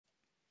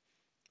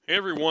Hey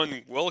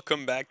everyone,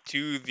 welcome back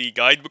to the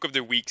Guidebook of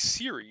the Week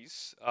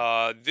series.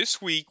 This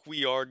week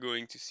we are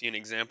going to see an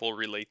example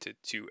related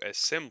to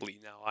assembly.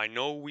 Now, I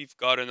know we've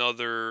got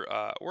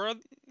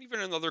even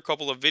another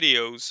couple of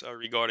videos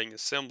regarding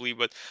assembly,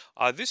 but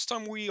this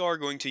time we are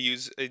going to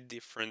use a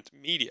different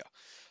media.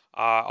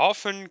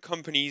 Often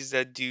companies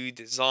that do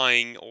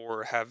design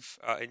or have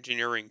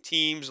engineering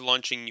teams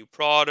launching new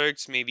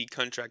products, maybe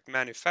contract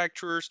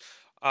manufacturers,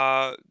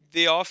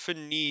 they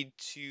often need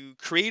to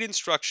create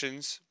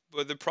instructions,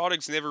 but the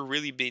product's never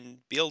really been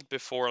built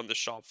before on the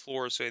shop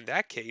floor. So in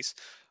that case,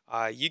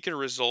 you can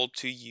resort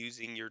to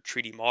using your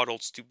 3D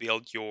models to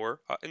build your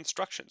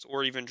instructions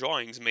or even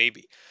drawings,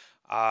 maybe.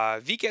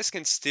 VKS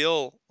can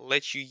still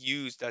let you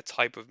use that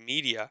type of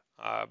media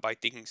by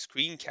taking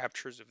screen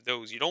captures of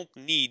those. You don't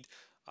need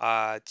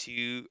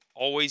to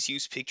always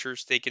use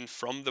pictures taken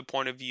from the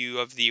point of view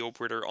of the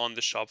operator on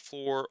the shop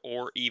floor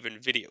or even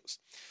videos.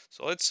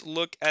 So let's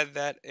look at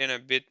that in a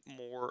bit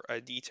more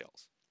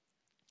details.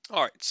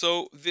 All right,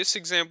 so this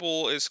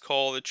example is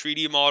called a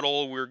 3D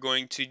model. We're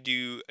going to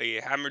do a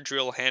hammer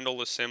drill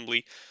handle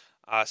assembly.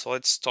 So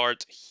let's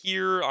start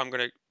here. I'm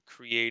going to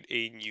create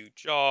a new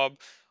job.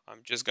 I'm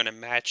just going to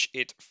match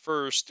it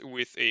first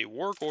with a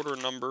work order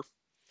number,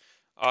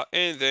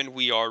 and then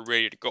we are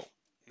ready to go.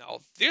 Now,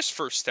 this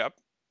first step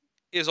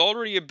is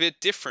already a bit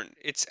different.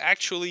 It's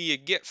actually a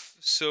GIF.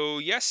 So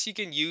yes, you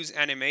can use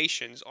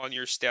animations on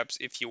your steps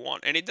if you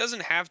want. And it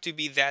doesn't have to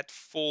be that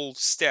full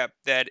step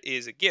that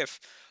is a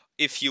GIF.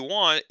 If you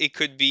want, it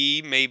could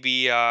be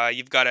maybe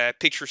you've got a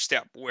picture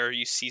step where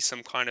you see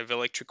some kind of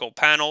electrical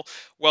panel.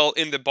 Well,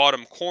 in the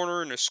bottom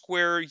corner in a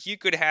square, you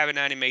could have an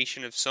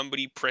animation of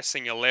somebody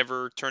pressing a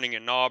lever, turning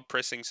a knob,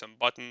 pressing some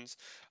buttons.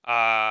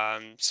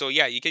 So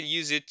yeah, you can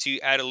use it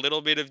to add a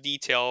little bit of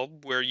detail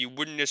where you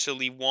wouldn't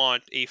necessarily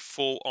want a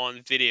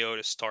full-on video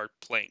to start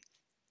playing.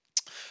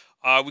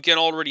 We can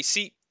already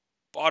see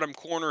bottom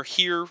corner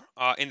here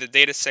in the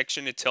data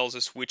section, it tells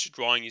us which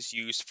drawing is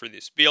used for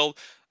this build.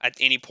 At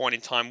any point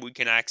in time, we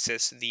can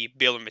access the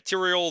bill of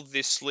material.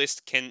 This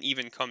list can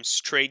even come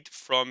straight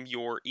from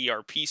your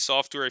ERP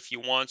software if you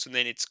want, so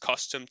then it's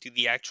custom to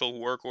the actual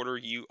work order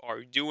you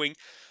are doing.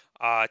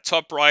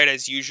 Top right,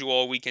 as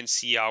usual, we can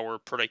see our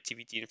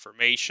productivity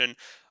information.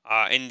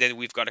 And then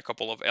we've got a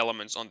couple of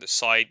elements on the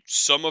side.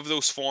 Some of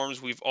those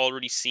forms we've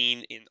already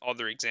seen in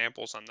other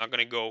examples. I'm not going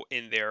to go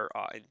in there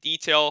in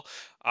detail,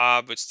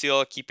 but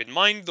still keep in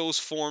mind those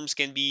forms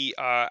can be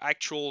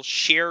actual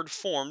shared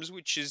forms,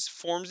 which is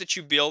forms that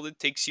you build. It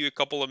takes you a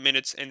couple of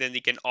minutes, and then they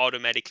can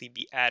automatically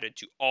be added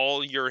to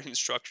all your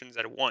instructions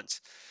at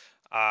once.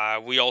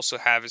 We also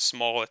have a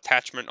small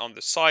attachment on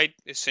the side,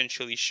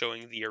 essentially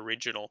showing the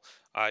original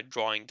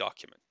drawing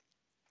document.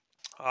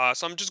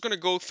 So I'm just going to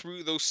go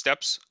through those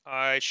steps.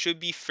 It should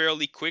be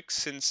fairly quick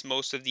since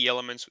most of the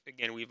elements,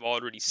 again, we've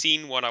already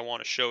seen. What I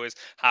want to show is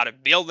how to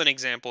build an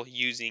example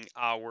using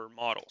our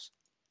models.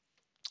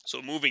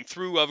 So moving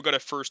through, I've got a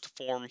first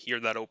form here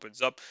that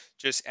opens up,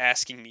 just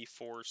asking me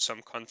for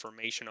some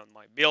confirmation on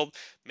my build,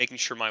 making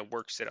sure my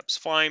work setup's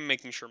fine,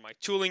 making sure my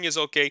tooling is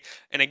okay.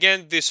 And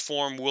again, this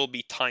form will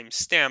be time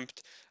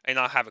stamped, and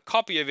I'll have a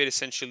copy of it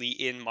essentially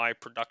in my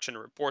production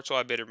report, so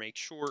I better make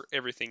sure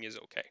everything is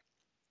okay.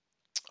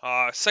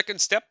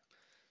 Second step,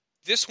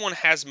 this one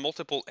has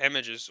multiple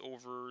images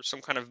over some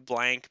kind of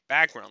blank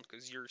background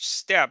because your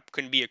step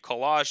can be a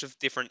collage of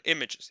different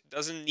images. It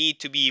doesn't need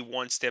to be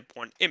one step,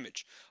 one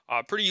image.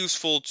 Pretty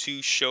useful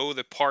to show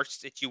the parts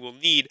that you will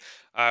need,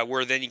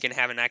 where then you can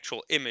have an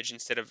actual image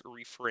instead of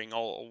referring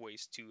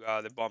always to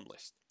the BOM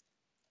list.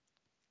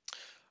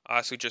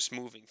 So just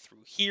moving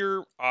through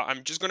here,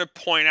 I'm just going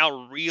to point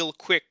out real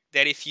quick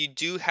that if you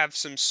do have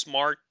some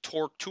smart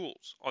torque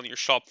tools on your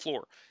shop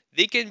floor,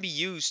 they can be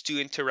used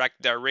to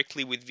interact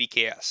directly with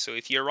VKS. So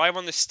if you arrive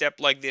on a step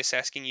like this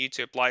asking you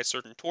to apply a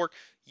certain torque,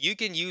 you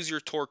can use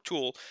your torque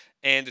tool,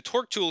 and the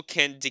torque tool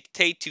can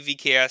dictate to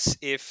VKS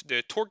if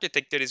the torque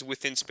detected is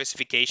within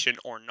specification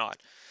or not.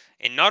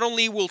 And not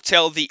only will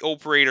tell the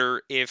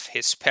operator if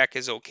his spec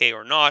is okay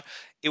or not,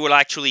 it will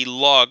actually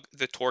log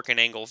the torque and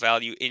angle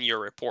value in your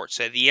report.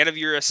 So at the end of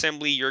your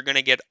assembly, you're going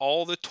to get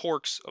all the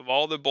torques of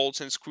all the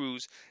bolts and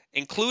screws,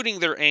 including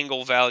their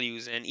angle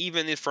values and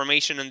even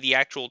information on the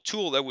actual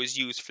tool that was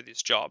used for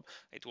this job.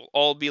 It will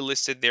all be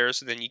listed there,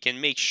 so then you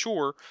can make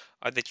sure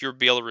that your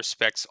bill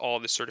respects all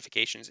the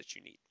certifications that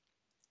you need.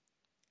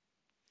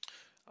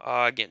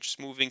 Again,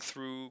 just moving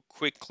through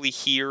quickly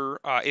here.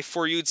 If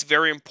for you it's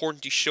very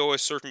important to show a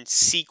certain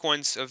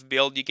sequence of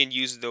build, you can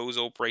use those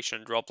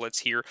operation droplets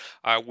here,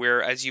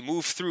 where as you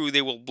move through,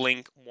 they will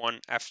blink one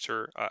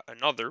after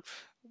another,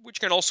 which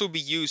can also be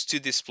used to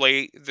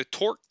display the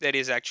torque that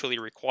is actually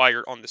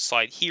required on the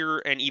side here,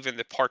 and even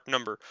the part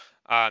number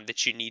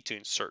that you need to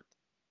insert.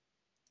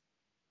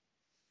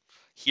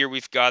 Here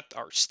we've got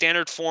our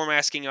standard form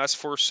asking us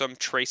for some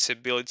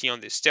traceability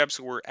on this step,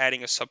 so we're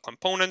adding a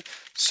subcomponent.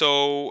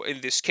 So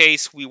in this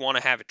case, we want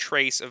to have a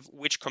trace of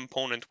which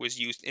component was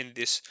used in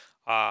this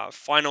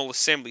final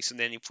assembly. So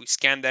then if we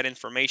scan that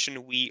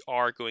information, we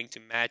are going to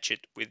match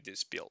it with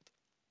this build.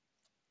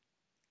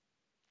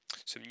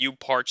 some new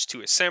parts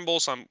to assemble.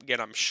 So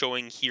I'm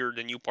showing here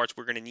the new parts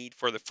we're going to need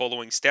for the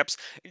following steps.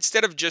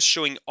 Instead of just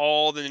showing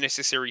all the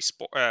necessary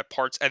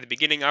parts at the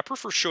beginning, I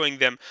prefer showing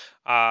them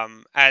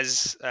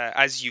as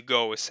you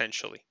go,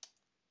 essentially.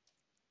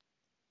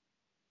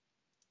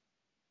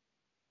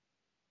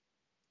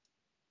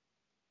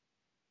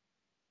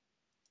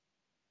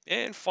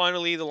 And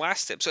finally, the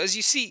last step. So as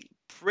you see,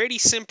 pretty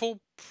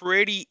simple,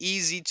 pretty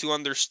easy to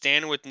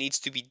understand what needs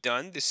to be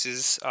done. This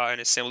is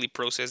an assembly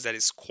process that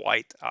is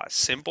quite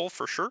simple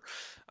for sure.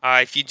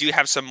 If you do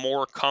have some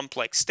more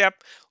complex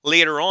step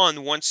later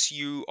on, once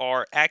you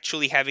are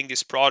actually having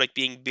this product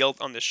being built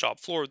on the shop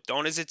floor,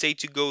 don't hesitate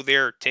to go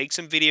there, take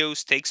some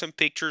videos, take some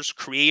pictures,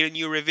 create a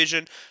new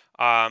revision,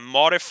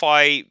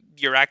 modify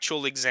your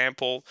actual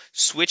example,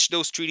 switch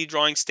those 3D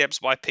drawing steps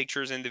by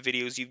pictures in the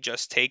videos you've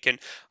just taken.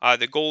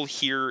 The goal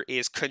here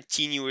is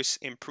continuous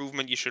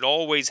improvement. You should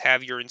always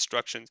have your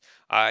instructions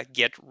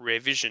get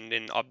revisioned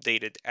and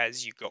updated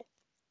as you go.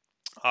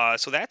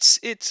 So that's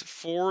it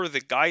for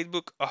the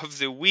guidebook of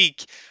the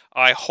week.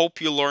 I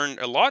hope you learned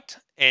a lot,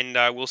 and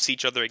we'll see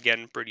each other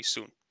again pretty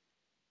soon.